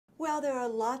Well, there are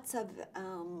lots of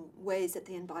ways that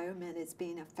the environment is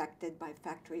being affected by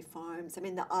factory farms. I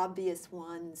mean, the obvious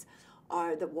ones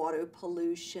are the water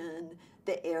pollution,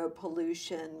 the air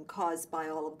pollution caused by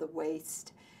all of the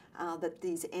waste that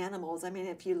these animals, I mean,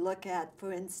 if you look at,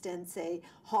 for instance, a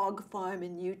hog farm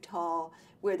in Utah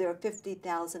where there are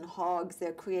 50,000 hogs,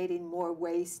 they're creating more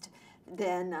waste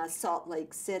than Salt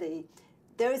Lake City.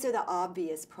 Those are the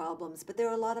obvious problems, but there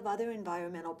are a lot of other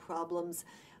environmental problems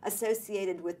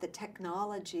associated with the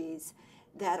technologies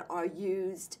that are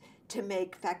used to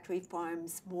make factory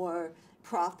farms more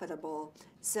profitable.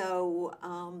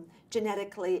 So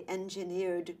genetically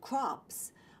engineered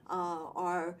crops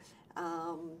are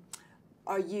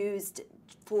used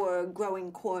for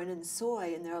growing corn and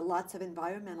soy, and there are lots of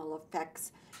environmental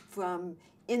effects from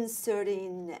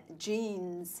inserting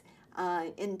genes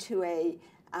into a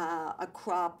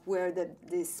crop where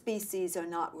the species are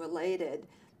not related.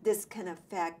 This can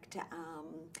affect,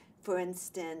 for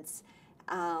instance,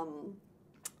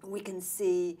 we can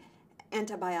see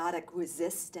antibiotic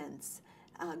resistance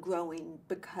growing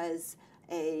because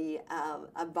a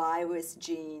virus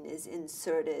gene is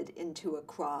inserted into a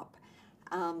crop.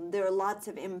 There are lots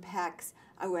of impacts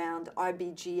around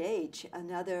RBGH,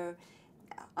 another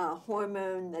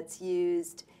hormone that's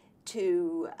used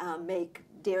to make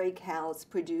dairy cows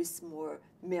produce more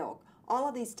milk. All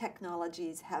of these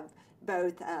technologies have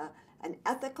both an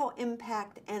ethical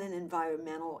impact and an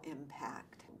environmental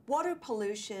impact. Water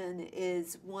pollution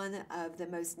is one of the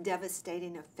most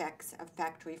devastating effects of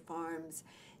factory farms.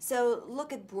 So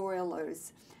look at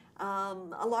broilers.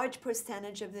 A large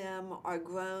percentage of them are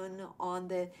grown on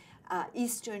the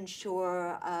eastern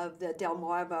shore of the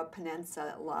Delmarva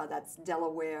Peninsula, that's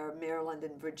Delaware, Maryland,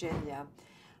 and Virginia.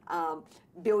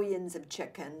 Billions of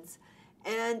chickens,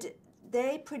 and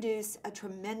they produce a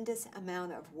tremendous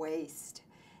amount of waste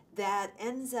that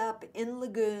ends up in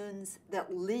lagoons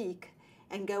that leak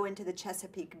and go into the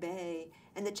Chesapeake Bay,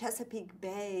 and the Chesapeake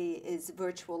Bay is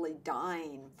virtually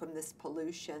dying from this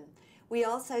pollution. We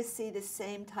also see the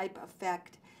same type of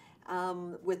effect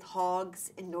with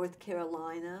hogs in North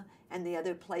Carolina and the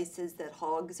other places that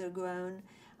hogs are grown.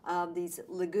 These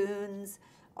lagoons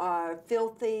are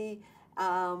filthy,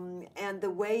 and the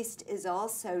waste is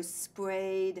also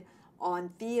sprayed on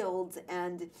fields,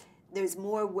 and there's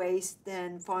more waste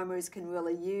than farmers can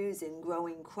really use in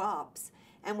growing crops.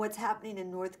 And what's happening in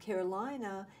North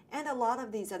Carolina and a lot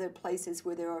of these other places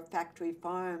where there are factory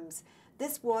farms,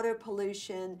 this water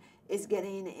pollution is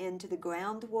getting into the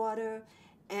groundwater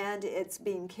and it's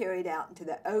being carried out into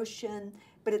the ocean,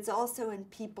 but it's also in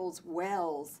people's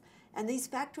wells. And these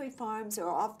factory farms are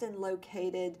often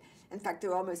located, in fact,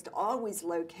 they're almost always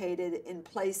located in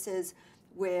places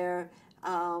where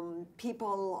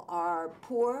people are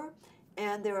poor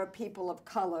and there are people of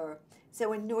color.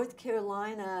 So in North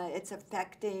Carolina, it's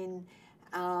affecting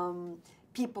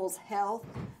people's health.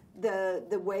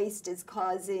 The waste is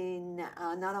causing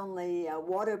not only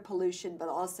water pollution, but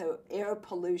also air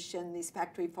pollution. These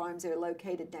factory farms are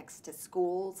located next to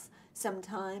schools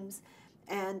sometimes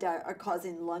and are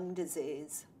causing lung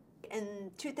disease.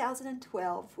 In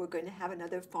 2012, we're going to have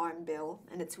another farm bill,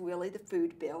 and it's really the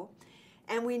food bill.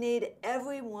 And we need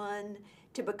everyone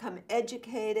to become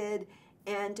educated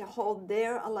and to hold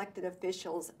their elected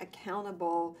officials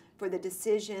accountable for the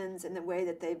decisions and the way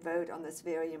that they vote on this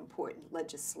very important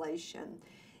legislation.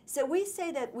 So we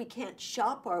say that we can't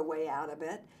shop our way out of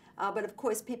it, but of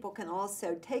course people can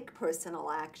also take personal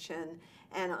action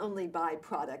and only buy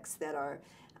products that are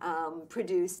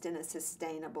produced in a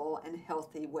sustainable and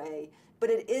healthy way. But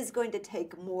it is going to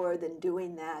take more than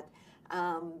doing that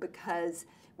because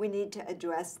we need to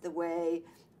address the way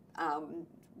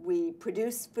we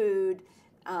produce food,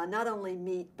 not only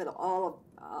meat, but all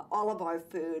of our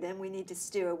food, and we need to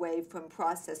steer away from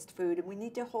processed food, and we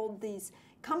need to hold these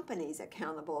companies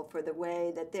accountable for the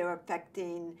way that they're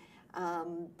affecting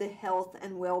the health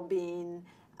and well-being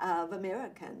of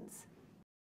Americans.